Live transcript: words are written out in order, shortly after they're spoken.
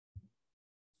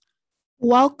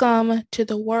Welcome to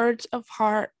the Words of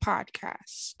Heart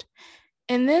podcast.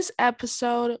 In this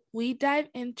episode, we dive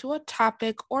into a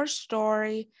topic or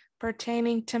story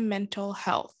pertaining to mental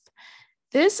health.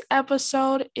 This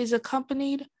episode is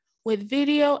accompanied with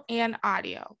video and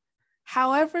audio.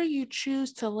 However you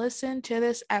choose to listen to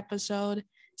this episode,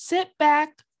 sit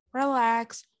back,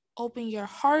 relax, open your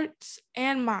hearts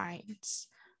and minds.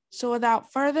 So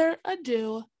without further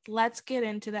ado, let's get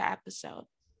into the episode.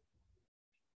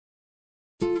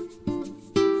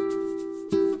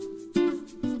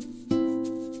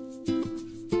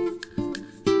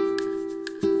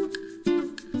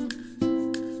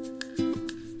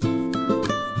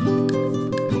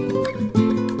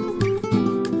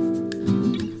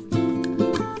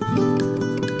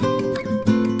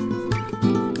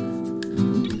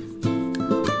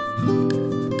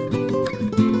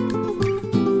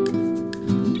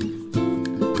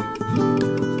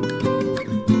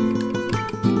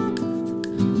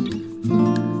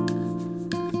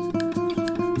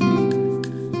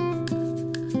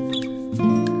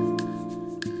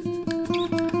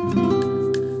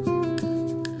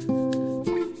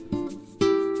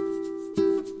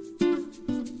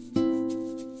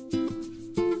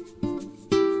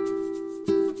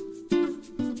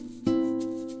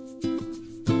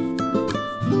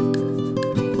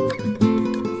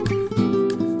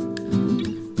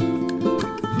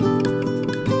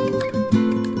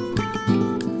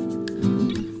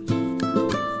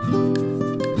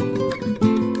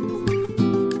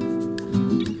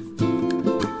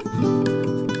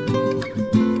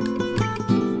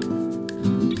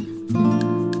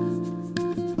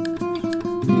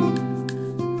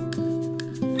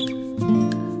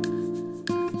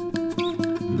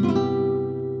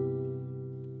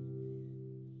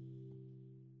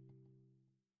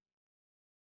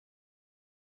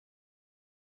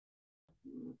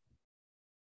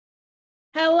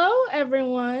 Hello,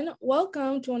 everyone.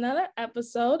 Welcome to another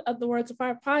episode of the Words of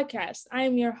Heart podcast. I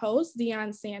am your host,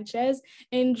 Dion Sanchez,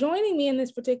 and joining me in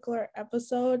this particular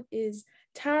episode is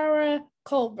Tara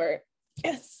Colbert.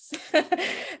 Yes.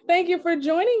 Thank you for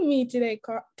joining me today.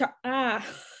 Darn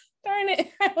it.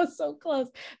 I was so close.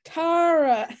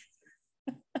 Tara.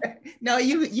 No,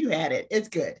 you had it. It's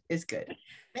good. It's good.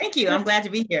 Thank you. I'm glad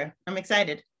to be here. I'm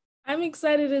excited. I'm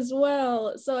excited as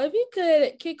well. So if you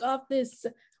could kick off this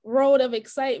road of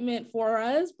excitement for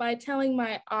us by telling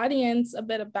my audience a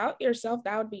bit about yourself,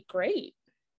 that would be great.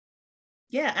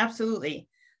 Yeah, absolutely.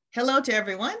 Hello to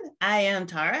everyone. I am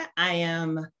Tara. I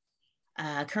am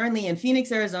currently in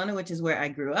Phoenix, Arizona, which is where I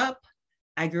grew up.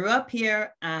 I grew up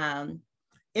here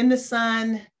in the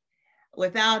sun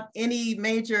without any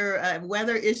major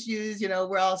weather issues. You know,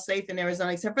 we're all safe in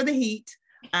Arizona except for the heat.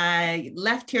 I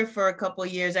left here for a couple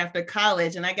of years after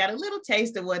college, and I got a little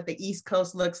taste of what the East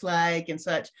Coast looks like and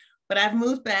such. But I've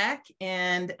moved back,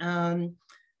 and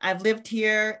I've lived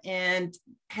here and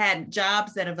had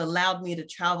jobs that have allowed me to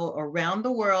travel around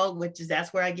the world,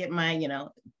 that's where I get my,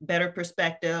 better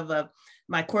perspective of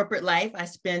my corporate life. I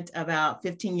spent about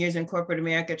 15 years in corporate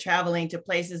America traveling to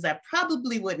places I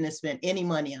probably wouldn't have spent any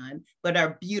money on, but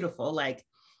are beautiful, like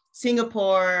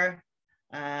Singapore,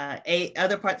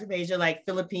 other parts of Asia like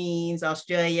Philippines,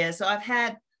 Australia. So I've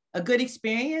had a good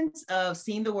experience of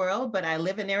seeing the world, but I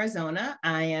live in Arizona.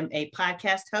 I am a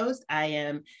podcast host.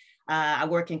 I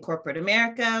work in corporate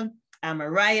America. I'm a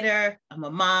writer, I'm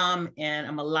a mom, and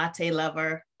I'm a latte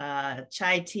lover.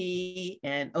 Chai tea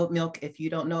and oat milk. If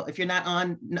you're not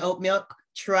on oat milk,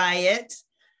 try it.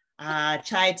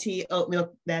 Chai tea, oat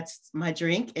milk, that's my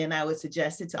drink. And I would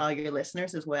suggest it to all your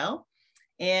listeners as well.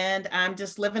 And I'm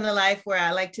just living a life where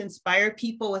I like to inspire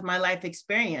people with my life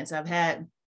experience. I've had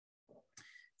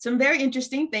some very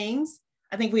interesting things.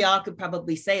 I think we all could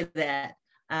probably say that.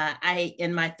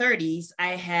 In my 30s, I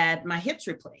had my hips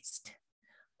replaced,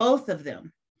 both of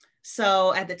them.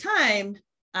 So at the time,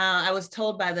 I was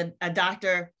told by a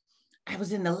doctor, I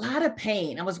was in a lot of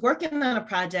pain. I was working on a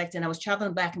project and I was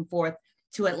traveling back and forth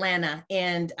to Atlanta,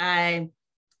 and I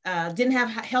didn't have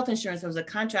health insurance. I was a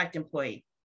contract employee.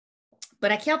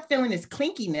 But I kept feeling this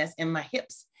clinkiness in my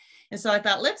hips. And so I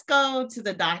thought, let's go to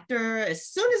the doctor as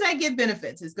soon as I get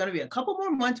benefits. It's going to be a couple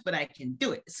more months, but I can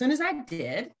do it. As soon as I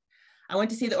did, I went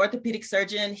to see the orthopedic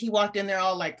surgeon. He walked in there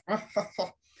all like,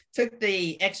 took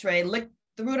the x-ray,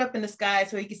 threw it up in the sky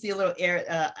so he could see a little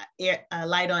air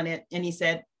light on it. And he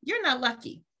said, "You're not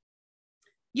lucky.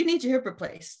 You need your hip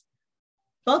replaced.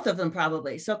 Both of them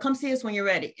probably. So come see us when you're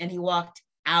ready." And he walked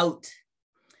out.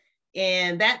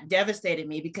 And that devastated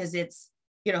me because it's,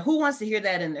 who wants to hear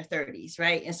that in their 30s,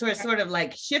 right? And so it sort of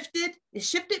like shifted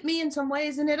me in some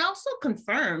ways. And it also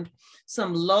confirmed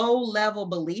some low level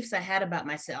beliefs I had about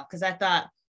myself. Because I thought,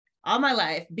 all my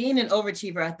life, being an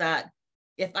overachiever, I thought,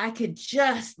 if I could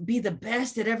just be the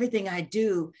best at everything I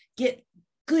do, get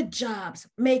good jobs,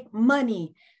 make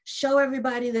money, show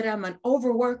everybody that I'm an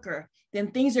overworker,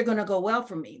 then things are going to go well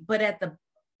for me. But at the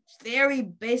very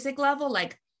basic level,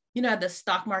 like, you know, the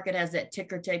stock market has that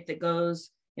ticker tape that goes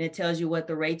and it tells you what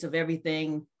the rates of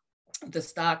everything, the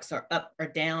stocks are up or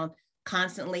down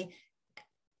constantly.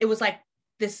 It was like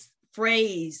this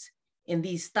phrase and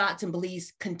these thoughts and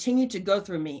beliefs continued to go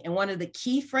through me. And one of the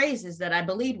key phrases that I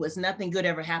believed was nothing good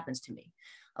ever happens to me.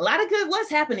 A lot of good was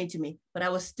happening to me, but I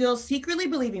was still secretly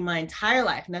believing my entire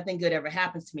life, nothing good ever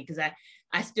happens to me, because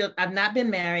I've not been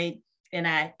married. And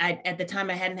I at the time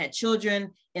I hadn't had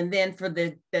children. And then for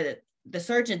the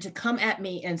surgeon to come at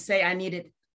me and say I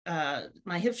needed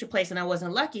my hips replaced and I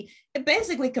wasn't lucky, it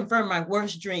basically confirmed my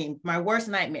worst dream, my worst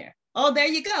nightmare. Oh, there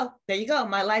you go. There you go.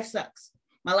 My life sucks.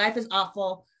 My life is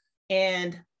awful.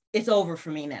 And it's over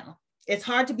for me now. It's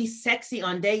hard to be sexy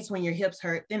on dates when your hips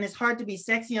hurt. Then it's hard to be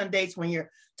sexy on dates when you're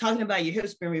talking about your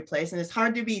hips being replaced. And it's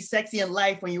hard to be sexy in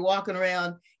life when you're walking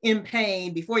around in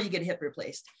pain before you get hip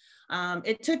replaced.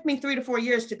 It took me 3 to 4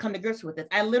 years to come to grips with it.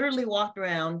 I literally walked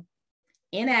around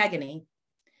in agony,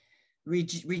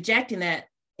 rejecting that,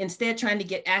 instead trying to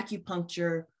get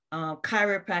acupuncture,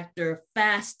 chiropractor,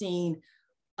 fasting,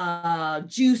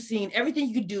 juicing, everything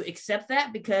you could do except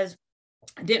that, because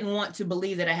I didn't want to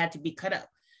believe that I had to be cut up.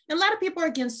 And a lot of people are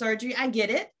against surgery. I get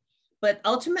it, but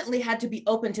ultimately had to be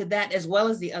open to that as well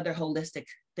as the other holistic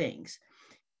things.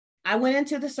 I went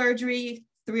into the surgery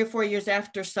 3 or 4 years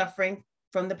after suffering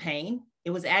from the pain.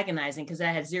 It was agonizing because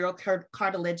I had zero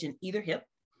cartilage in either hip.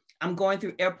 I'm going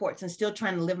through airports and still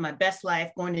trying to live my best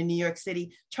life, going to New York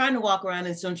City, trying to walk around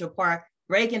in Central Park,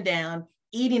 breaking down,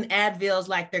 eating Advils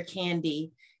like they're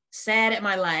candy, sad at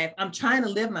my life. I'm trying to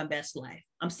live my best life.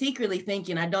 I'm secretly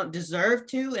thinking I don't deserve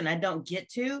to and I don't get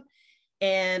to.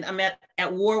 And I'm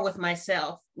at war with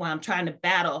myself while I'm trying to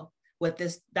battle what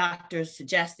this doctor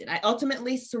suggested. I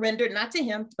ultimately surrendered, not to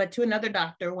him, but to another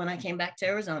doctor when I came back to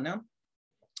Arizona.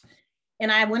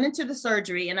 And I went into the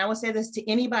surgery, and I would say this to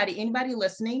anybody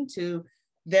listening to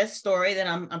this story, that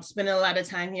I'm spending a lot of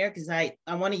time here because I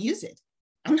want to use it.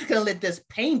 I'm not going to let this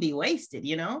pain be wasted,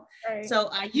 you know? Right. So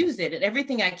I use it at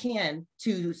everything I can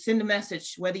to send a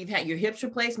message, whether you've had your hips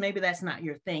replaced, maybe that's not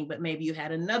your thing, but maybe you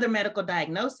had another medical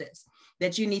diagnosis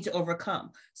that you need to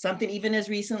overcome. Something even as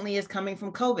recently as coming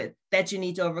from COVID that you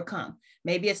need to overcome.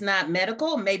 Maybe it's not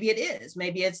medical, maybe it is.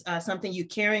 Maybe it's something you're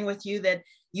carrying with you that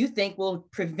you think will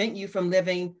prevent you from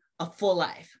living a full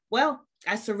life. Well,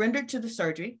 I surrendered to the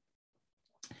surgery.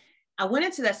 I went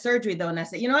into that surgery though, and I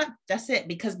said, you know what, that's it.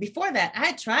 Because before that,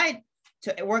 I tried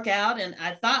to work out and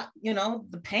I thought, you know,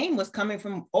 the pain was coming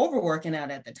from overworking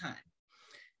out at the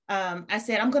time. I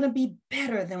said, I'm going to be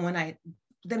better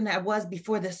than I was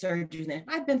before the surgery. Then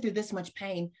I've been through this much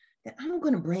pain that I'm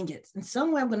going to bring it. In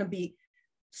some way, I'm going to be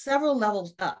several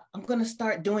levels up. I'm going to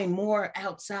start doing more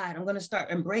outside. I'm going to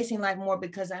start embracing life more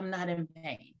because I'm not in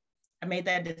pain. I made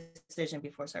that decision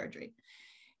before surgery.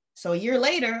 So a year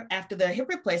later, after the hip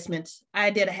replacements, I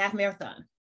did a half marathon.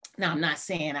 Now, I'm not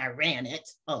saying I ran it.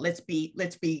 Oh, let's be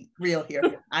real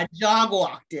here. I jog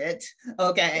walked it.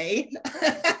 Okay.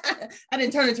 I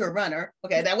didn't turn into a runner.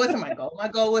 Okay. That wasn't my goal. My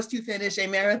goal was to finish a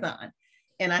marathon.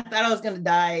 And I thought I was going to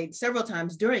die several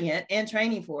times during it and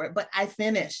training for it, but I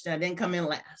finished. I didn't come in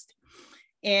last.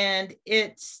 And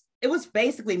it was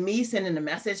basically me sending a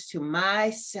message to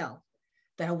myself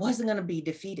that I wasn't going to be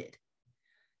defeated.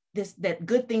 That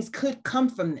good things could come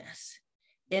from this.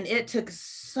 And it took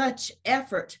such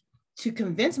effort to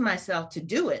convince myself to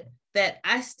do it that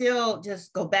I still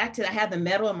just go back to, I have the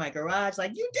medal in my garage,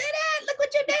 like, you did it, look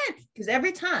what you did. Because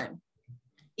every time,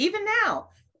 even now,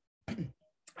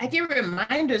 I get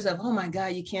reminders of, oh my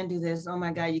God, you can't do this. Oh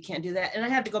my God, you can't do that. And I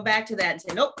have to go back to that and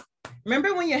say, nope.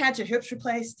 Remember when you had your hips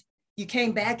replaced? You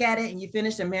came back at it and you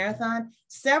finished a marathon?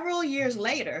 Several years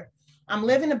later, I'm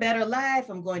living a better life.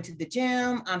 I'm going to the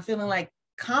gym. I'm feeling like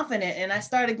confident. And I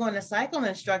started going to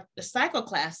cycle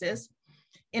classes.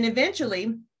 And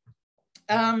eventually,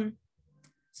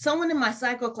 someone in my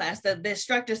cycle class, the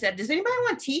instructor said, does anybody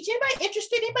want to teach? Anybody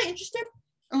interested?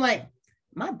 I'm like,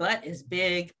 my butt is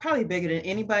big, probably bigger than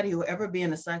anybody who will ever be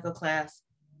in a cycle class.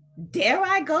 Dare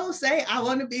I go say I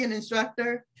want to be an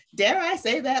instructor? Dare I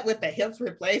say that with the hips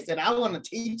replaced, that I want to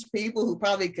teach people who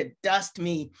probably could dust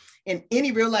me in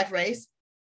any real life race?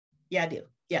 Yeah, I do.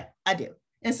 Yeah, I do.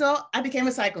 And so I became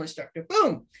a cycle instructor.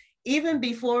 Boom. Even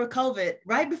before COVID,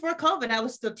 right before COVID, I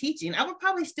was still teaching. I would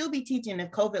probably still be teaching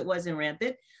if COVID wasn't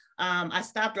rampant. I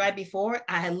stopped right before.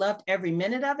 I loved every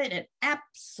minute of it. And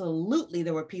absolutely,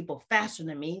 there were people faster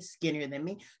than me, skinnier than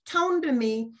me, toned than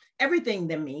me, everything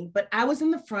than me. But I was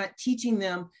in the front teaching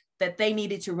them that they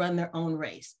needed to run their own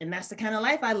race. And that's the kind of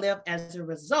life I lived as a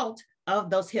result of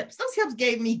those hips. Those hips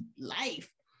gave me life.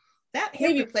 That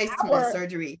hip replacement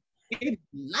surgery gave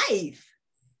me life.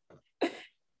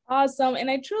 Awesome. And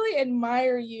I truly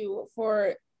admire you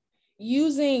for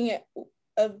using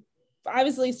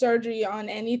obviously surgery on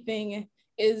anything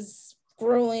is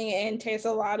grueling and takes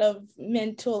a lot of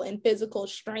mental and physical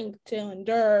strength to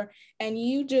endure. And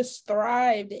you just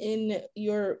thrived in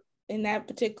that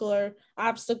particular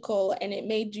obstacle, and it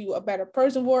made you a better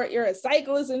person for it. You're a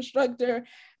cyclist instructor.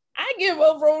 I gave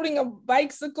up riding a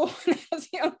bicycle when I was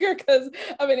younger because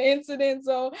of an incident.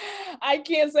 So I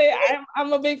can't say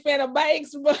I'm a big fan of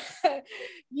bikes, but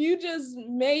you just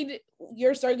made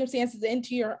your circumstances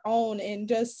into your own and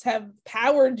just have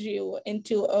powered you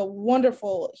into a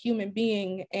wonderful human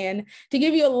being. And to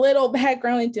give you a little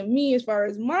background into me, as far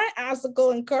as my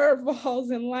obstacle and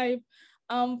curveballs in life,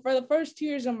 for the first 2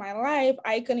 years of my life,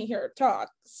 I couldn't hear her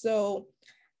talk. So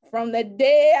from the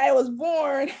day I was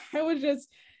born,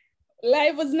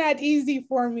 life was not easy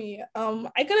for me.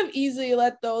 I could have easily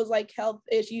let those like health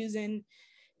issues and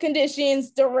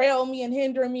conditions derail me and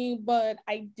hinder me, but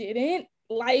I didn't.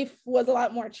 Life was a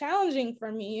lot more challenging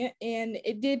for me, and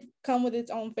it did come with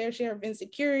its own fair share of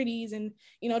insecurities and,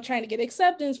 trying to get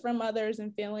acceptance from others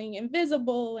and feeling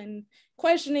invisible and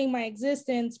questioning my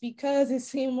existence, because it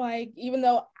seemed like even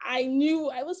though I knew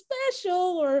I was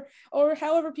special or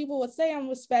however people would say I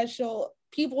was special,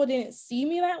 people didn't see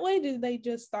me that way. They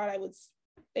just thought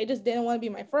they just didn't want to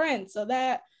be my friend. So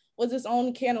that was its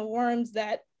own can of worms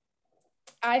that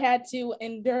I had to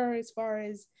endure, as far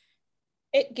as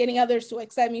getting others to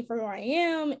accept me for who I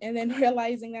am, and then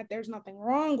realizing that there's nothing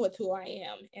wrong with who I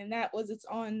am. And that was its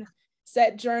own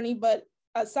set journey. But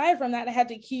aside from that, I had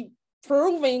to keep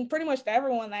proving pretty much to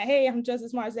everyone that, hey, I'm just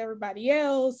as smart as everybody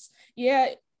else. Yeah,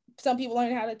 some people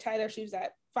learn how to tie their shoes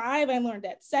at 5. I learned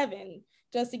at 7.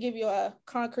 Just to give you a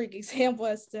concrete example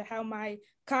as to how my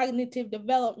cognitive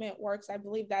development works, I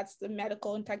believe that's the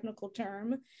medical and technical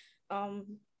term.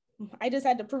 I just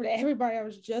had to prove to everybody I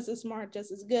was just as smart,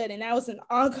 just as good. And that was an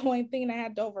ongoing thing I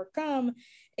had to overcome.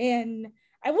 And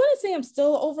I wouldn't say I'm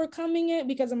still overcoming it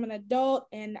because I'm an adult,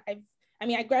 and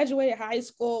I graduated high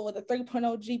school with a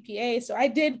 3.0 GPA. So I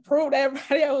did prove to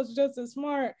everybody I was just as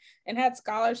smart and had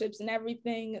scholarships and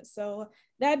everything. So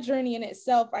that journey in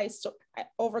itself, I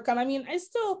overcome. It's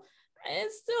still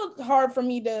hard for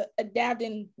me to adapt,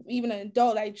 and even an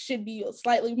adult, I should be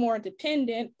slightly more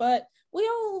independent, but we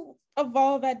all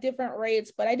evolve at different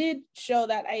rates. But I did show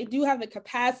that I do have the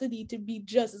capacity to be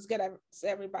just as good as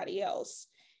everybody else.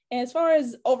 And as far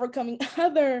as overcoming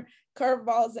other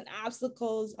curveballs and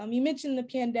obstacles, you mentioned the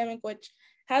pandemic, which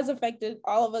has affected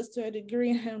all of us to a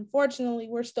degree. And unfortunately,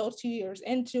 we're still 2 years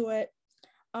into it.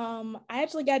 I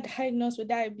actually got diagnosed with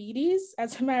diabetes.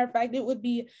 As a matter of fact, it would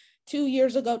be 2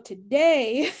 years ago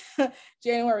today,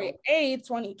 January 8th,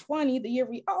 2020, the year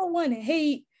we all want to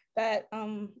hate, that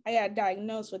I got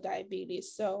diagnosed with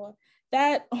diabetes. So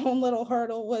that own little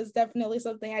hurdle was definitely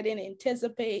something I didn't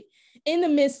anticipate in the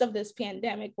midst of this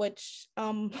pandemic, which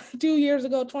 2 years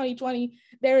ago, 2020,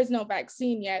 there is no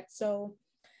vaccine yet. So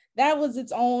that was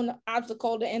its own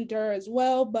obstacle to endure as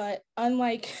well. But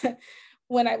unlike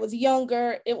when I was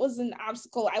younger, it was an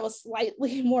obstacle I was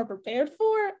slightly more prepared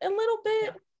for a little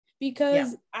bit,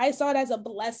 because I saw it as a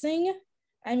blessing.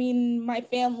 My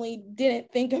family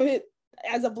didn't think of it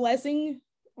as a blessing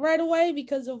right away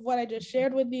because of what I just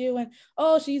shared with you. And,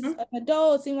 she's an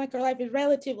adult. It seemed like her life is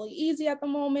relatively easy at the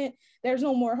moment. There's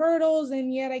no more hurdles.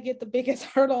 And yet I get the biggest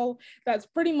hurdle that's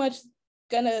pretty much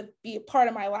going to be a part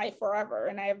of my life forever.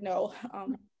 And I have no,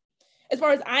 as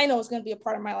far as I know, it's going to be a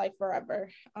part of my life forever.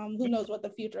 Who knows what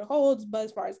the future holds, but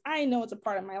as far as I know, it's a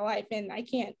part of my life, and I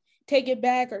can't take it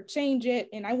back or change it.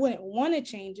 And I wouldn't want to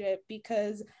change it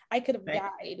because I could have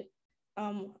died.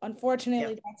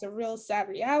 Unfortunately, that's a real sad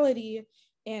reality.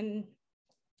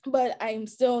 But I'm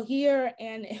still here.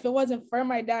 And if it wasn't for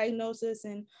my diagnosis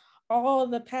and all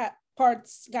the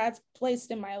parts God's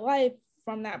placed in my life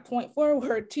from that point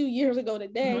forward, 2 years ago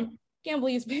today, can't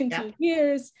believe it's been 2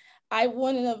 years, I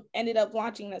wouldn't have ended up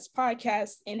launching this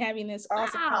podcast and having this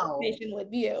awesome conversation with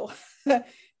you.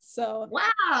 So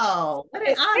wow, what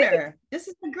an honor. This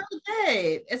is a great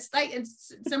day.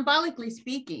 It's symbolically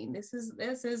speaking, this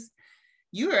is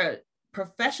you're a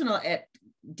professional at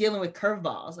dealing with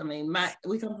curveballs.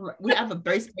 We have a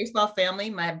baseball family.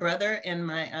 My brother and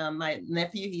my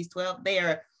nephew, he's 12, they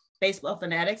are baseball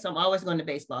fanatic, so I'm always going to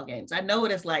baseball games. I know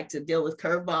what it's like to deal with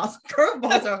curveballs.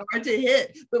 Curveballs are hard to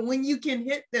hit, but when you can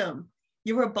hit them,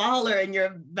 you're a baller and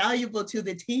you're valuable to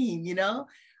the team, you know?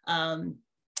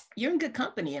 You're in good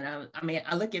company. And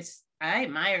I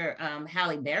admire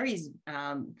Halle Berry's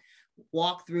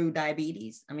walk through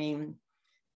diabetes. I mean,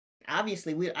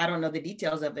 obviously, I don't know the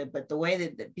details of it, but the way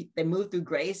that they move through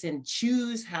grace and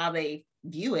choose how they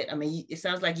view it. I mean, it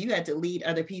sounds like you had to lead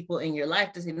other people in your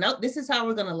life to say, no, this is how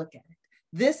we're going to look at it.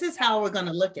 This is how we're going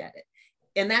to look at it.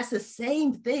 And that's the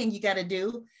same thing you got to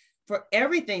do for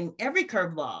everything, every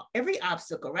curveball, every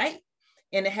obstacle, right?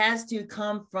 And it has to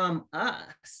come from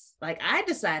us. Like, I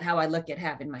decide how I look at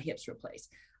having my hips replaced.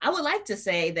 I would like to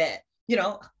say that, you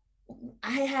know,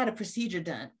 I had a procedure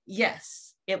done.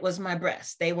 Yes, it was my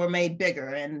breasts. They were made bigger,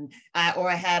 and I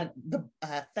had the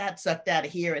fat sucked out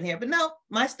of here and here. But no,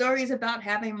 my story is about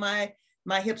having my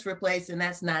hips replaced, and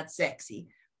that's not sexy.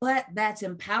 But that's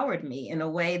empowered me in a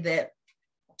way that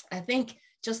I think,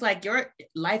 just like your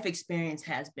life experience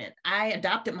has been. I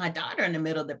adopted my daughter in the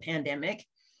middle of the pandemic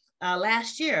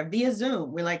last year via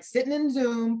Zoom. We're like sitting in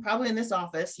Zoom, probably in this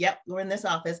office. Yep, we're in this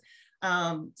office.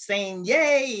 Saying,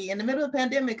 yay, in the middle of the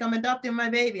pandemic, I'm adopting my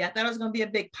baby. I thought it was going to be a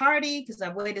big party because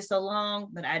I've waited so long,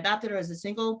 but I adopted her as a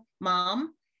single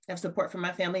mom. I have support from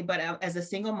my family, but as a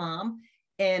single mom,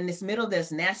 in this middle of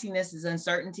this nastiness, this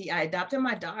uncertainty, I adopted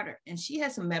my daughter, and she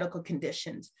has some medical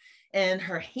conditions in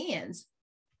her hands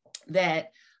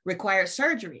that require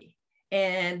surgery.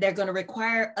 And they're going to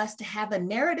require us to have a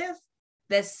narrative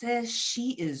that says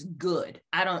she is good.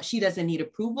 She doesn't need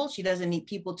approval. She doesn't need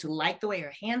people to like the way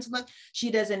her hands look.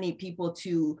 She doesn't need people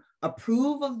to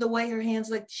approve of the way her hands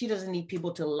look. She doesn't need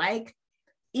people to like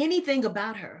anything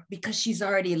about her because she's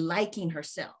already liking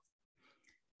herself.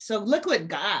 So look what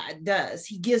God does.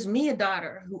 He gives me a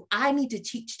daughter who I need to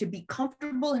teach to be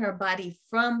comfortable in her body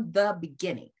from the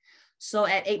beginning. So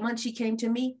at 8 months, she came to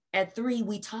me. At 3,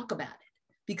 we talk about it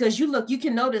because you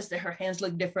can notice that her hands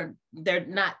look different. They're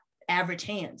not average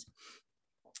hands.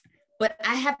 But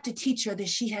I have to teach her that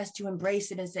she has to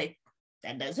embrace it and say,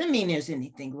 that doesn't mean there's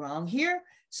anything wrong here.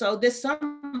 So this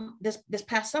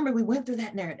past summer, we went through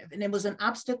that narrative, and it was an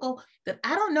obstacle that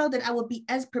I don't know that I would be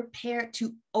as prepared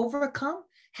to overcome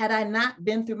had I not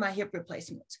been through my hip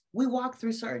replacements. We walked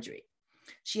through surgery.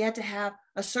 She had to have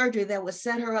a surgery that would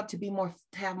set her up to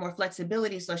have more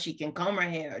flexibility so she can comb her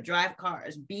hair, drive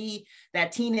cars, be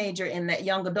that teenager and that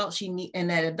young adult she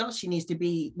needs to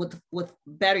be with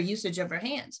better usage of her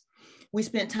hands. We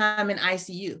spent time in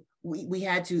ICU. We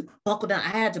had to buckle down.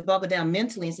 I had to buckle down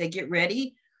mentally and say, get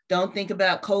ready. Don't think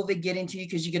about COVID getting to you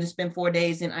because you're going to spend 4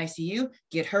 days in ICU.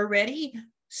 Get her ready.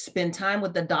 Spend time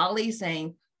with the dolly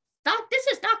saying, this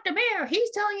is Dr. Bear.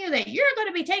 He's telling you that you're going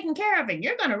to be taken care of and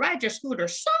you're going to ride your scooter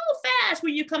so fast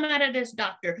when you come out of this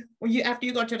doctor, after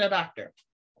you go to the doctor.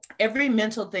 Every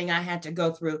mental thing I had to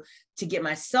go through to get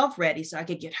myself ready so I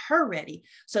could get her ready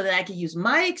so that I could use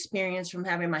my experience from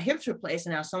having my hips replaced.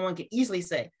 And now someone could easily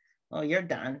say, oh, you're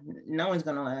done. No one's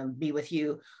going to be with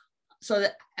you. So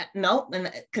that, no,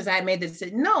 because I made this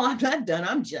decision, no, I'm not done.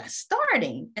 I'm just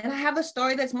starting. And I have a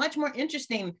story that's much more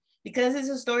interesting because it's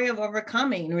a story of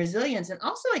overcoming resilience and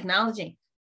also acknowledging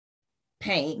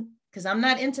pain, because I'm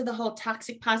not into the whole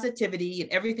toxic positivity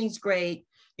and everything's great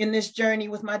in this journey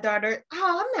with my daughter.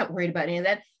 Oh, I'm not worried about any of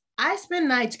that. I spend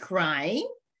nights crying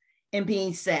and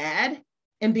being sad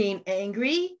and being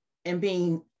angry and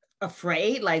being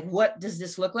afraid. Like, what does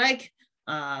this look like?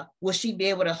 Will she be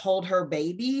able to hold her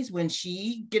babies when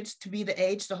she gets to be the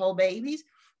age to hold babies?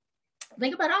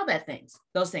 Think about all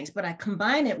those things, but I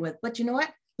combine it with, but you know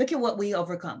what? Look at what we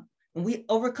overcome. And we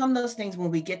overcome those things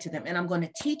when we get to them. And I'm going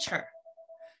to teach her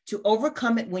to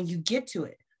overcome it when you get to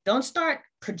it. Don't start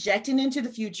projecting into the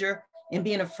future and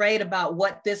being afraid about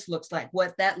what this looks like,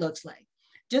 what that looks like.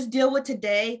 Just deal with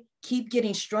today, keep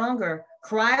getting stronger,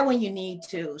 cry when you need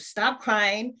to, stop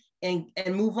crying and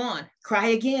move on, cry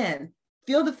again,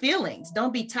 feel the feelings.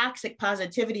 Don't be toxic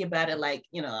positivity about it. Like,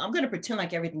 I'm going to pretend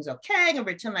like everything's okay. I'm going to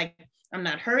pretend like I'm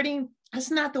not hurting. That's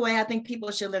not the way I think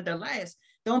people should live their lives.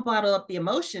 Don't bottle up the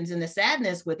emotions and the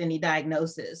sadness with any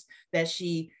diagnosis that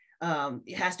she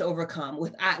has to overcome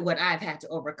with what I've had to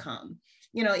overcome.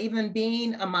 Even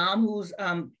being a mom who's,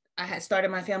 I had started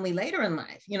my family later in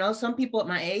life. Some people at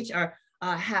my age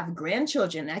have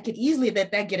grandchildren. I could easily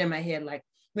let that get in my head. Like,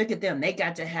 look at them. They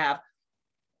got to have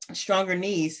stronger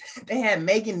knees. They had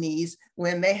Megan knees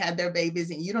when they had their babies,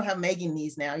 and you don't have Megan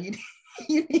knees now. You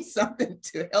need something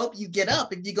to help you get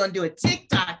up. If you're going to do a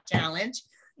TikTok challenge,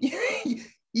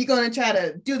 you're going to try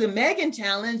to do the Megan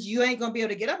challenge. You ain't going to be able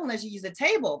to get up unless you use a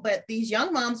table. But these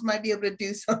young moms might be able to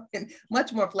do something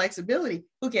much more flexibility.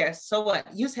 Who cares? So what?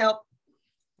 Use help.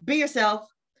 be yourself,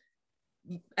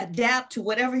 adapt to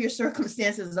whatever your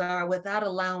circumstances are without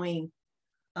allowing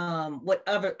what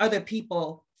other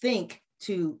people think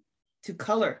to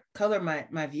color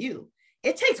my view.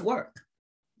 It takes work.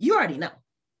 You already know.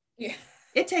 Yeah.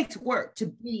 It takes work to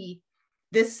be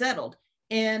this settled.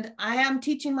 And I am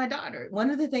teaching my daughter. One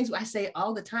of the things I say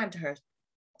all the time to her,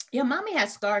 yeah, mommy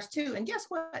has scars too. And guess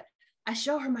what? I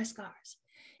show her my scars.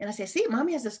 And I say, see,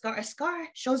 mommy has a scar. A scar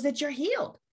shows that you're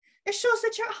healed. It shows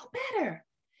that you're all better.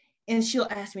 And she'll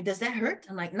ask me, does that hurt?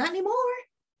 I'm like, not anymore.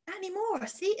 Not anymore.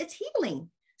 See, it's healing.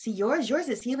 See, yours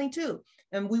is healing too.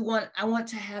 And I want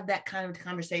to have that kind of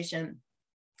conversation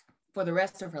for the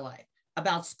rest of her life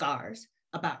about scars,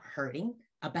 about hurting,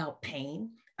 about pain,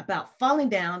 about falling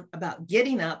down, about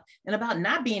getting up, and about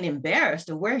not being embarrassed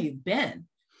of where you've been.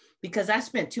 Because I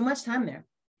spent too much time there.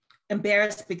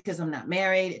 Embarrassed because I'm not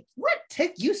married. What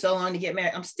took you so long to get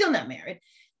married? I'm still not married.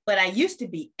 But I used to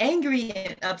be angry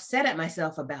and upset at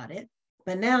myself about it.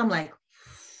 But now I'm like,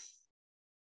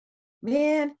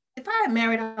 man, if I had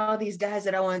married all these guys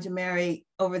that I wanted to marry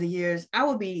over the years, I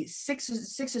would be six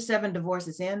or seven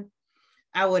divorces in.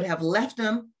 I would have left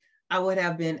them. I would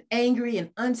have been angry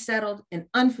and unsettled and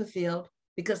unfulfilled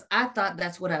because I thought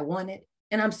that's what I wanted.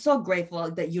 And I'm so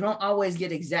grateful that you don't always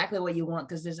get exactly what you want,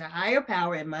 because there's a higher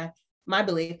power in my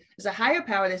belief. There's a higher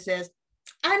power that says,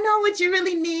 I know what you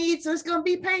really need, so it's going to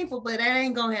be painful, but that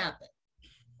ain't going to happen.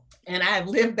 And I've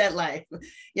lived that life,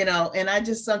 and I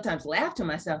just sometimes laugh to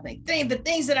myself, think, dang, the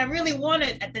things that I really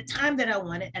wanted at the time that I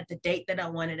wanted, at the date that I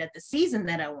wanted, at the season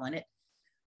that I wanted,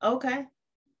 okay,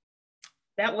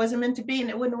 that wasn't meant to be, and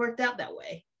it wouldn't have worked out that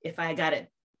way if I got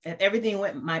it, if everything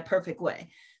went my perfect way.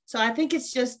 So I think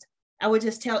it's just, I would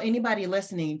just tell anybody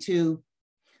listening to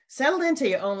settle into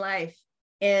your own life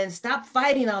and stop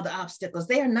fighting all the obstacles.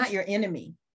 They are not your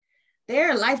enemy.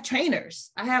 They're life trainers.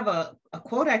 I have a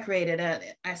quote I created.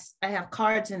 I have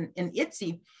cards in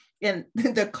Etsy, and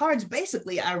the cards,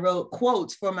 basically, I wrote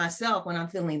quotes for myself when I'm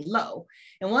feeling low.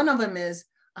 And one of them is,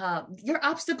 your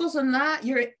obstacles are not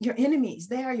your enemies.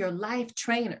 They are your life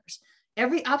trainers.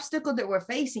 Every obstacle that we're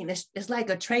facing is like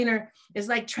a trainer, is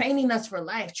like training us for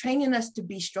life, training us to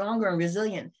be stronger and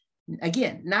resilient.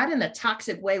 Again, not in a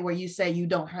toxic way where you say you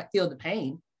don't feel the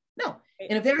pain. No,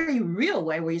 in a very real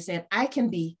way where you're saying, I can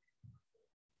be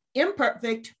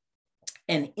imperfect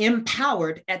and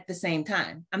empowered at the same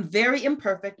time. I'm very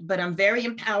imperfect, but I'm very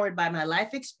empowered by my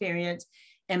life experience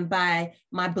and by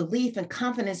my belief and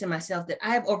confidence in myself that I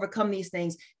have overcome these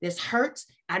things. This hurts.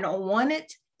 I don't want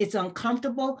it. It's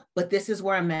uncomfortable, but this is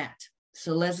where I'm at.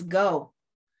 So let's go.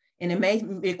 And it may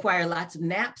require lots of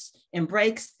naps and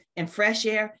breaks and fresh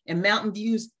air and mountain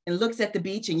views and looks at the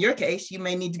beach. In your case, you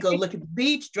may need to go look at the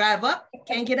beach, drive up,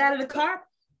 can't get out of the car,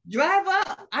 drive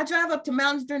up. I drive up to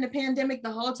mountains during the pandemic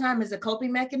the whole time as a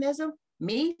coping mechanism.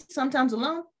 Me, sometimes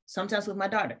alone, sometimes with my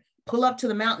daughter. Pull up to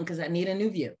the mountain because I need a new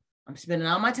view. I'm spending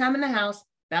all my time in the house,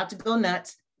 about to go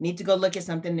nuts, need to go look at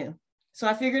something new. So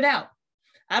I figured out,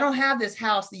 I don't have this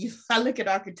house. I look at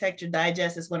Architecture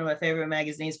Digest, it's one of my favorite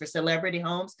magazines for celebrity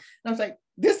homes. And I was like,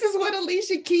 this is what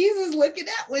Alicia Keys is looking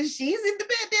at when she's in the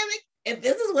pandemic. And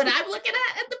this is what I'm looking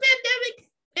at the pandemic.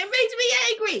 It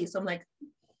makes me angry. So I'm like,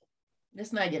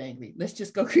 let's not get angry. Let's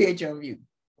just go create your own view.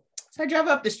 So I drive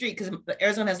up the street because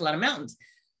Arizona has a lot of mountains.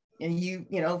 And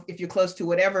if you're close to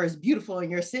whatever is beautiful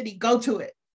in your city, go to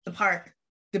it, the park,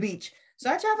 the beach. So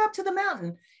I drive up to the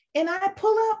mountain. And I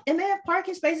pull up and they have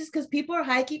parking spaces because people are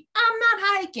hiking. I'm not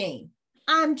hiking.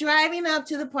 I'm driving up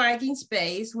to the parking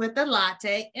space with a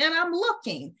latte and I'm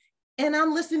looking and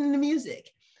I'm listening to music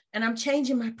and I'm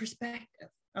changing my perspective.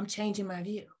 I'm changing my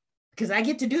view because I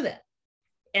get to do that.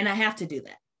 And I have to do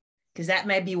that because that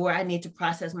may be where I need to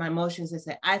process my emotions and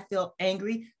say, I feel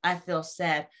angry. I feel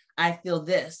sad. I feel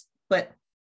this, but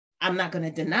I'm not going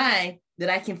to deny that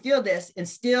I can feel this and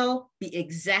still be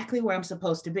exactly where I'm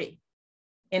supposed to be.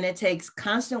 And it takes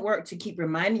constant work to keep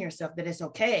reminding yourself that it's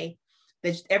okay,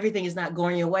 that everything is not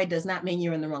going your way does not mean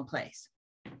you're in the wrong place.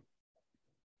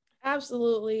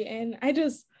 Absolutely. And I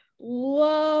just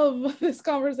love this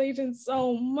conversation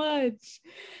so much.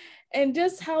 And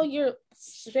just how you're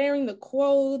sharing the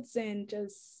quotes and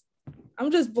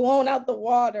I'm just blown out the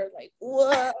water. Like,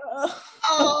 whoa.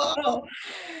 Oh.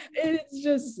 It's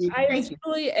just, I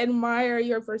really admire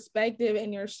your perspective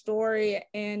and your story.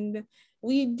 And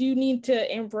we do need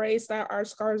to embrace that our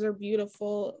scars are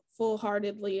beautiful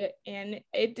full-heartedly, and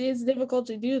it is difficult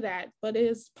to do that, but it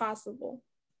is possible.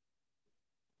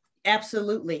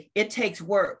 Absolutely. It takes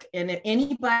work. And if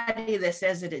anybody that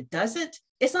says that it doesn't,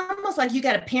 it's almost like you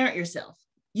got to parent yourself.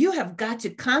 You have got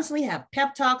to constantly have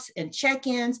pep talks and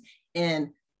check-ins and,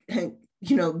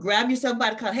 grab yourself by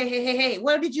the collar. Hey,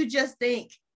 what did you just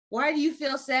think? Why do you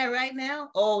feel sad right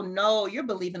now? Oh no, you're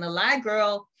believing a lie,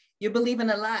 girl. You're believing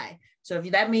a lie. So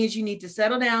if that means you need to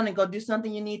settle down and go do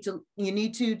something you need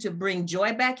to bring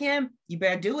joy back in, you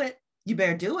better do it. You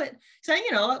better do it. So,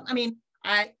 I mean,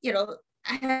 I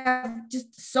have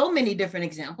just so many different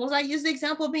examples. I use the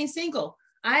example of being single.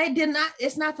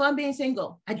 It's not fun being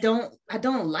single. I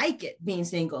don't like it being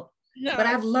single, no, but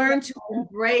I've learned to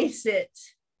embrace it.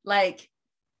 Like,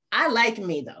 I like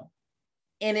me though.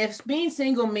 And if being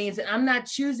single means that I'm not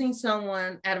choosing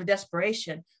someone out of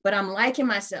desperation, but I'm liking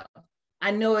myself,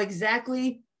 I know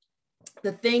exactly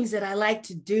the things that I like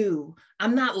to do.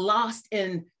 I'm not lost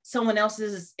in someone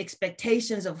else's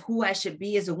expectations of who I should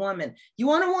be as a woman. You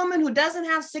want a woman who doesn't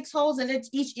have 6 holes in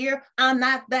each ear? I'm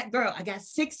not that girl. I got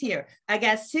 6 here. I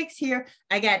got 6 here.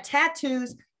 I got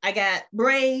tattoos. I got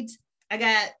braids. I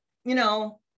got, and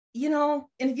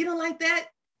if you don't like that,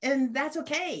 and that's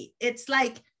okay. It's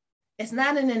like, it's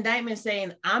not an indictment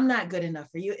saying I'm not good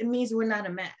enough for you. It means we're not a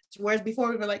match. Whereas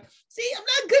before we were like, see, I'm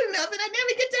not good enough and I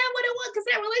never get to have what I want because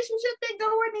that relationship didn't go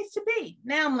where it needs to be.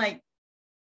 Now I'm like,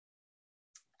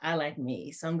 I like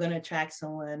me. So I'm going to attract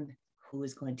someone who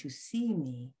is going to see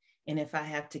me. And if I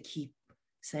have to keep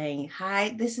saying,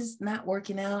 hi, this is not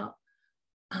working out,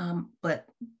 but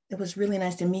it was really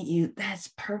nice to meet you, that's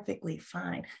perfectly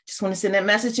fine. Just want to send that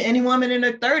message to any woman in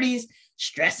her 30s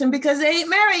stressing because they ain't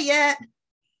married yet.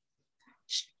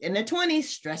 In their 20s,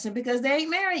 stressing because they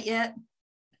ain't married yet,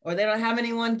 or they don't have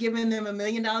anyone giving them $1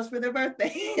 million for their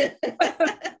birthday.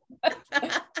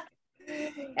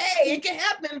 Hey, it can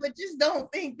happen, but just don't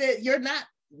think that you're not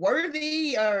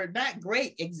worthy or not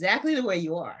great exactly the way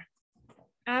you are.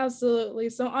 Absolutely.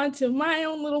 So on to my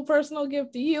own little personal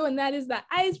gift to you, and that is the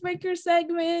icebreaker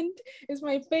segment. It's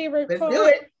my favorite part. Let's do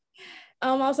it.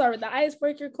 I'll start with the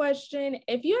icebreaker question.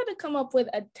 If you had to come up with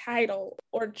a title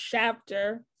or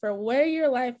chapter for where your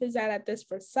life is at this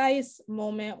precise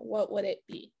moment, what would it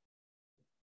be?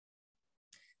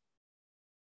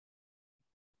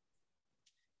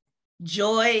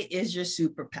 Joy is your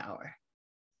superpower.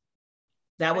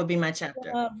 That would be my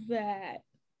chapter. Love that.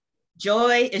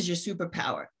 Joy is your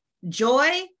superpower.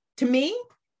 Joy, to me,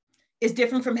 is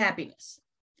different from happiness.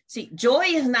 See, joy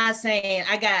is not saying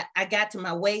I got to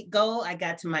my weight goal, I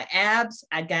got to my abs,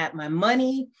 I got my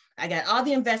money, I got all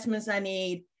the investments I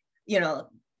need. I'm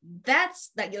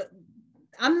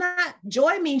not,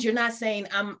 joy means you're not saying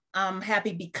I'm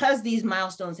happy because these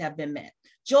milestones have been met.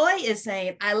 Joy is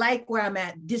saying I like where I'm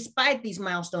at despite these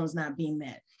milestones not being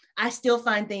met. I still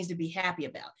find things to be happy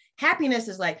about. Happiness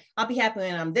is like, I'll be happy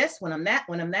when I'm this, when I'm that,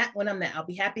 when I'm that, when I'm that. I'll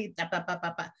be happy.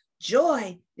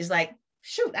 Joy is like,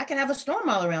 shoot, I can have a storm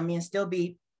all around me and still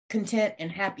be content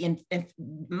and happy. And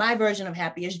my version of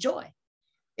happy is joy.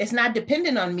 It's not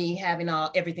dependent on me having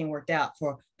everything worked out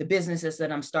for the businesses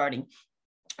that I'm starting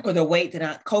or the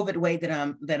COVID weight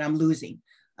that I'm losing.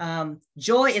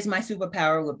 Joy is my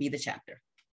superpower would be the chapter.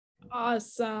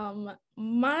 Awesome.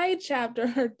 My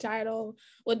chapter or title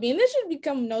would be, and this should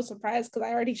become no surprise because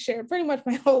I already shared pretty much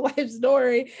my whole life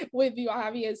story with you,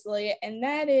 obviously, and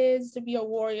that is to be a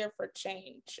warrior for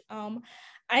change.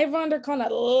 I've undergone a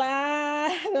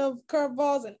lot of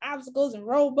curveballs and obstacles and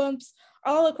road bumps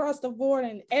all across the board,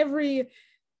 and every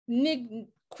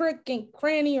crick and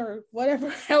cranny or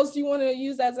whatever else you want to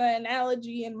use as an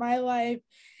analogy in my life,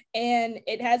 and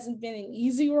it hasn't been an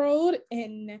easy road,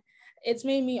 and it's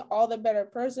made me all the better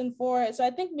person for it. So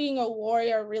I think being a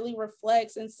warrior really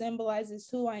reflects and symbolizes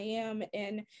who I am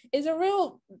and is a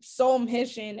real soul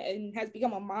mission and has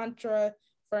become a mantra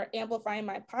for amplifying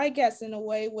my podcast in a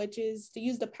way, which is to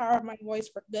use the power of my voice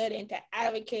for good and to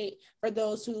advocate for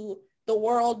those who the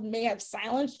world may have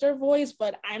silenced their voice,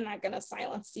 but I'm not going to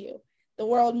silence you. The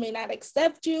world may not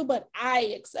accept you, but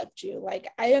I accept you. Like,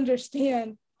 I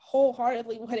understand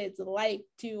wholeheartedly what it's like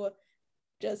to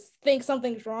just think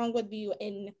something's wrong with you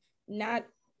and not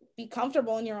be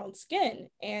comfortable in your own skin,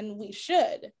 and we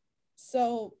should.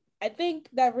 So I think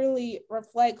that really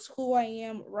reflects who I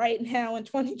am right now in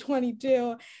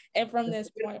 2022 and from this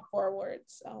point forward.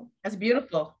 So that's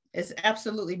beautiful. It's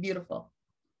absolutely beautiful.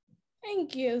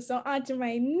 Thank you. So on to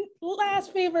my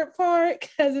last favorite part,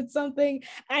 because it's something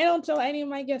I don't tell any of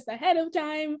my guests ahead of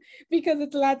time because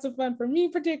it's lots of fun for me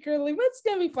particularly, but it's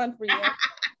going to be fun for you.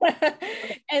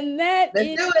 And that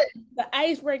is the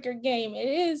icebreaker game. It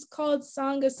is called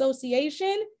Song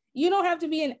Association. You don't have to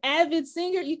be an avid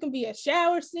singer. You can be a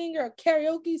shower singer, a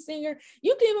karaoke singer.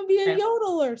 You can even be a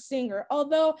yodeler singer,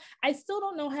 although I still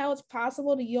don't know how it's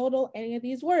possible to yodel any of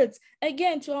these words.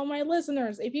 Again, to all my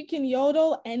listeners, if you can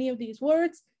yodel any of these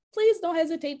words, please don't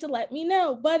hesitate to let me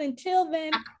know. But until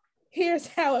then, Here's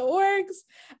how it works.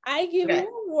 I give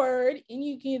you a word and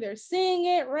you can either sing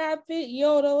it, rap it,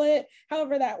 yodel it,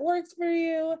 however that works for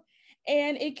you.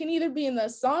 And it can either be in the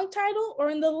song title or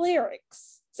in the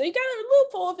lyrics. So you got a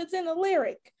loophole if it's in the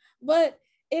lyric, but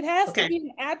it has to be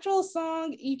an actual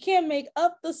song. You can't make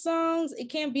up the songs. It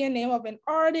can't be a name of an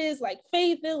artist like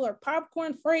Faithful or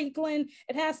Popcorn Franklin.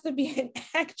 It has to be an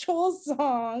actual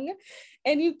song.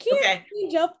 And you can't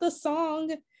change up the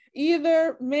song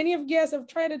either. Many of you guys have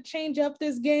tried to change up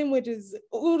this game, which is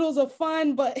oodles of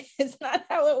fun, but it's not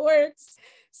how it works.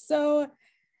 So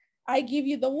I give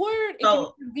you the word.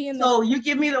 So you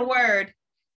give me the word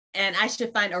and I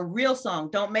should find a real song.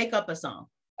 Don't make up a song.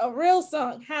 A real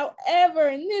song. However,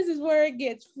 and this is where it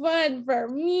gets fun for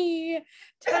me,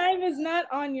 time is not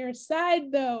on your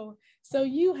side though. So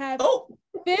you have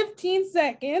 15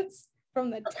 seconds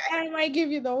from the time I give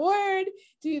you the word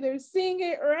to either sing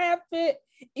it, rap it,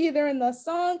 either in the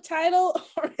song title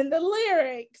or in the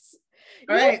lyrics.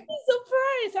 You'll be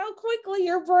surprised how quickly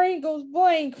your brain goes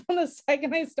blank from the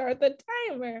second I start the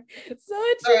timer. So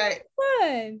it's just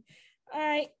fun.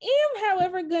 I am,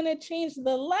 however, going to change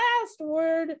the last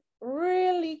word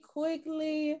really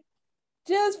quickly,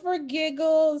 just for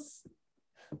giggles.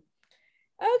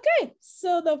 Okay,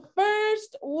 so the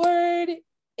first word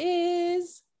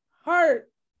is heart.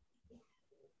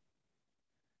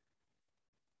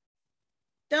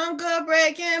 Don't go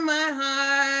breaking my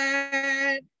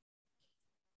heart.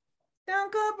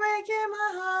 Don't go breaking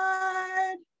my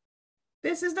heart.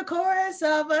 This is the chorus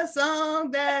of a song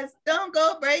that's Don't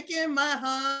Go Breaking My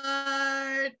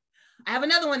Heart. I have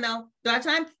another one though. Do I have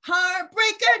time?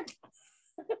 Heartbreaker.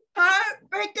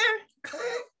 Heartbreaker.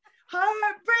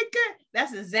 Heartbreaker.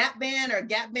 That's a Zap band or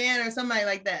Gap band or somebody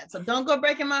like that. So Don't Go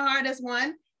Breaking My Heart, that's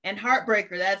one. And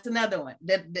Heartbreaker, that's another one.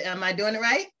 Am I doing it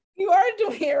right? You are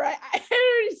doing it right. I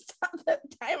already stopped the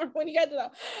timer when you got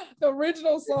to the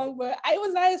original song, but I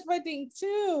was not expecting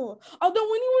two.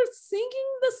 Although when you were singing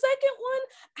the second one,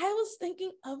 I was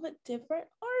thinking of a different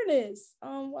artist.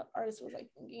 What artist was I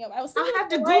thinking of? I'll have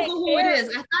to Google who it is.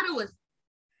 I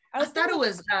thought it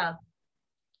was.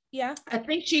 Yeah. I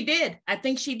think she did.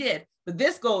 But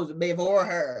this goes before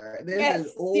her. This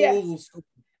is old school.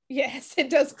 Yes, it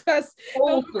does, because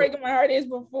Don't Go Breaking My Heart is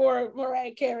before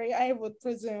Mariah Carey, I would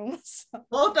presume. So.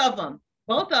 Both of them.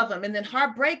 And then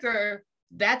Heartbreaker,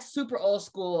 that's super old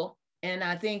school. And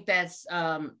I think that's,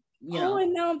 and now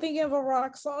I'm thinking of a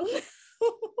rock song.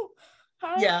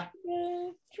 Dreammaker.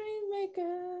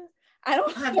 I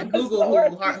don't have to Google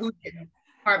who did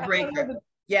Heartbreaker.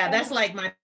 Yeah, that's like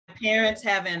my parents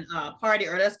having a party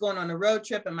or us going on a road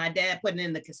trip and my dad putting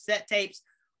in the cassette tapes.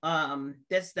 So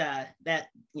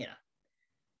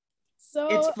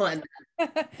it's fun.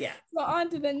 Yeah. So on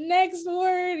to the next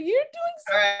word. You're doing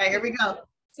so all right, here we go.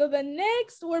 So the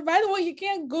next word, by the way, you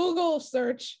can't Google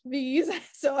search these,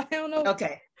 so I don't know.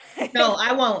 Okay. No,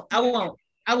 I won't.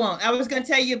 I was gonna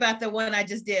tell you about the one I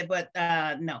just did, but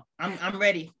no, I'm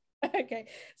ready. Okay,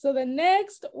 so the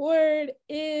next word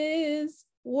is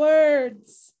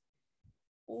words.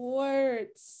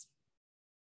 Words.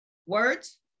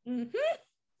 Mm-hmm.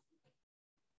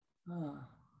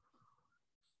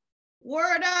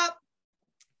 Word up.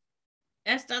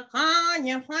 It's the song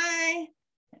you play.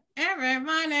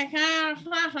 Everybody can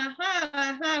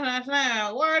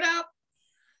word up.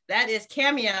 That is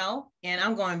Cameo, and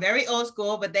I'm going very old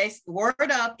school, but word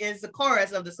up is the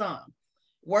chorus of the song.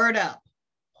 Word up.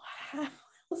 Wow, I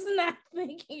was not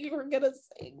thinking you were gonna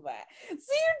sing that.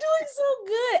 See, you're doing so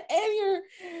good, and you're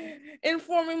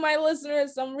informing my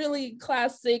listeners some really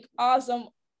classic, awesome.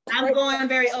 I'm going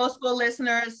very old school,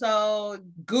 listeners. So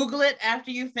Google it after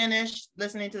you finish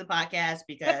listening to the podcast,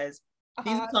 because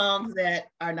these are songs that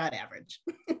are not average.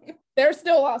 They're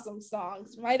still awesome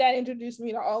songs. My dad introduced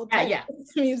me to all the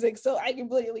music, so I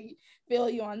completely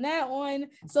feel you on that one.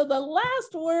 So the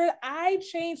last word I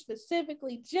changed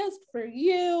specifically just for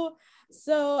you.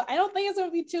 So I don't think it's going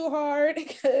to be too hard,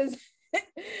 because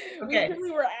we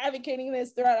really were advocating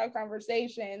this throughout our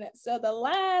conversation. So the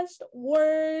last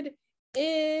word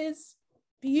is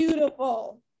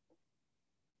beautiful.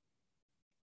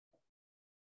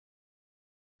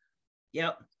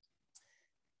 Yep.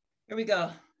 Here we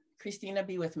go. Christina,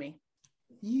 be with me.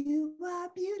 You are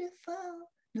beautiful,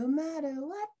 no matter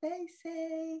what they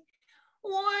say.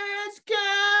 Words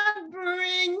can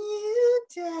bring you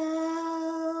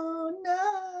down.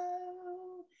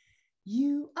 No,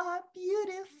 you are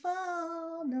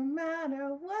beautiful, no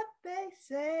matter what they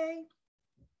say.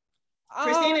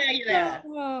 Christina, are you there?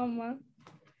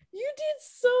 You did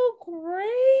so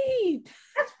great.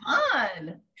 That's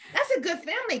fun. That's a good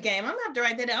family game. I'm gonna have to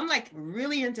write that down. I'm like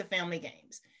really into family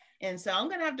games. And so I'm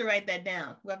gonna have to write that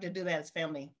down. We'll have to do that as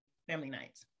family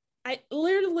nights. I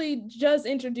literally just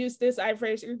introduced this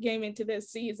icebreaker game into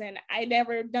this season. I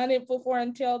never done it before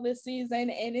until this season,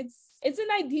 and it's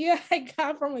an idea I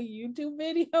got from a YouTube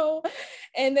video,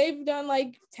 and they've done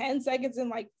like 10 seconds in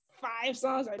like 5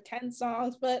 songs or 10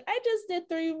 songs, but I just did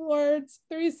 3 words,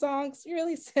 3 songs,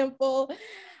 really simple.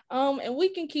 And we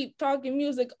can keep talking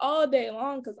music all day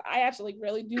long because I actually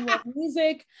really do love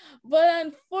music. But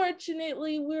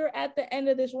unfortunately, we're at the end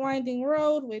of this winding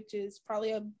road, which is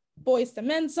probably a Boyz II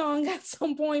Men song at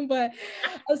some point. But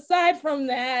aside from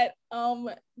that,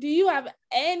 do you have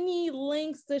any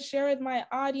links to share with my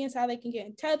audience, how they can get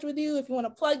in touch with you? If you want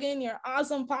to plug in your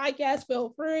awesome podcast, feel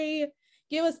free.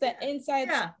 Give us the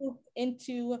insights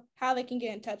into how they can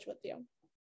get in touch with you.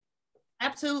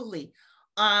 Absolutely.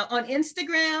 On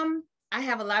Instagram, I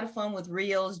have a lot of fun with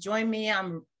reels. Join me.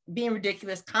 I'm being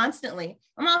ridiculous constantly.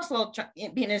 I'm also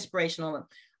being inspirational.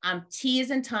 I'm T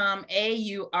as in Tom,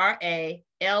 AURALYNN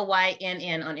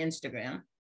on Instagram.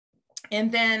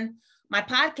 And then my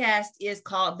podcast is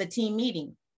called The Team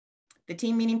Meeting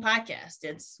Podcast.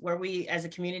 It's where we as a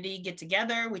community get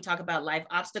together. We talk about life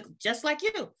obstacles, just like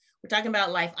you. We're talking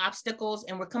about life obstacles,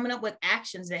 and we're coming up with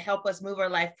actions that help us move our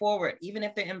life forward, even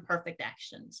if they're imperfect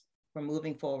actions. We're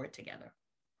moving forward together.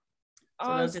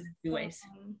 So those are the 2 ways.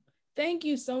 Thank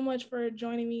you so much for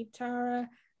joining me, Tara.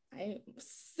 I'm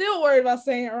still worried about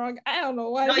saying it wrong. I don't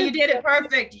know why. No, you did it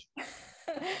perfect.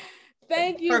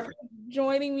 Thank you for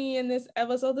joining me in this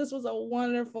episode. This was a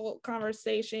wonderful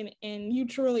conversation, and you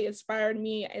truly inspired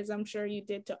me, as I'm sure you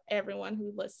did to everyone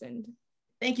who listened.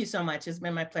 Thank you so much. It's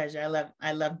been my pleasure.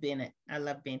 I love being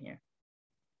here.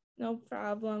 No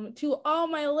problem. To all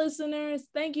my listeners,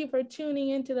 thank you for tuning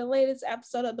into the latest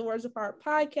episode of the Words of Heart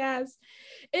podcast.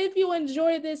 If you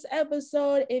enjoyed this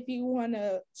episode, if you want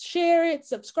to share it,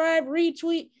 subscribe,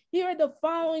 retweet, here are the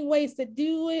following ways to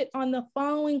do it on the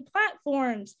following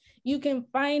platforms. You can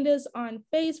find us on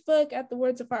Facebook at the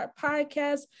Words of Heart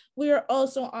podcast. We are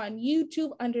also on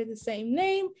YouTube under the same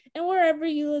name, and wherever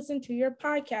you listen to your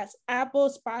podcast,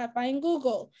 Apple, Spotify, and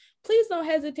Google. Please don't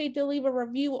hesitate to leave a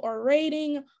review or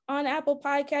rating on Apple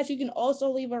Podcasts. You can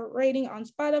also leave a rating on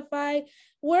Spotify.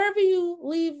 Wherever you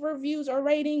leave reviews or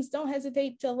ratings, don't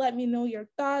hesitate to let me know your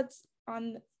thoughts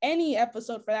on any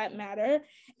episode for that matter.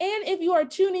 And if you are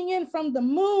tuning in from the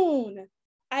moon,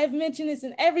 I've mentioned this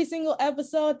in every single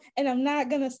episode, and I'm not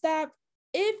going to stop.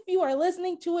 If you are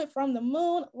listening to it from the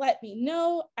moon, let me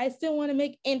know. I still want to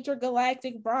make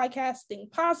intergalactic broadcasting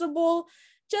possible,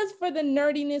 just for the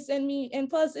nerdiness in me. And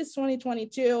plus, it's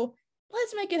 2022.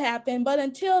 Let's make it happen. But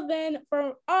until then,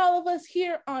 for all of us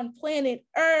here on planet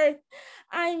Earth,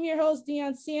 I'm your host,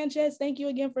 Dion Sanchez. Thank you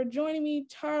again for joining me,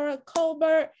 Tara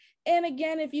Colbert. And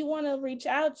again, if you want to reach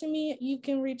out to me, you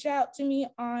can reach out to me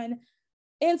on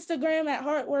Instagram at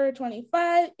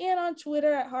HeartWarrior25 and on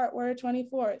Twitter at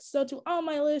HeartWarrior24. So to all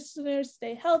my listeners,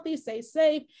 stay healthy, stay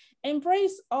safe,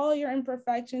 embrace all your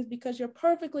imperfections because you're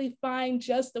perfectly fine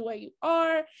just the way you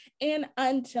are. And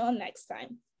until next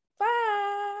time.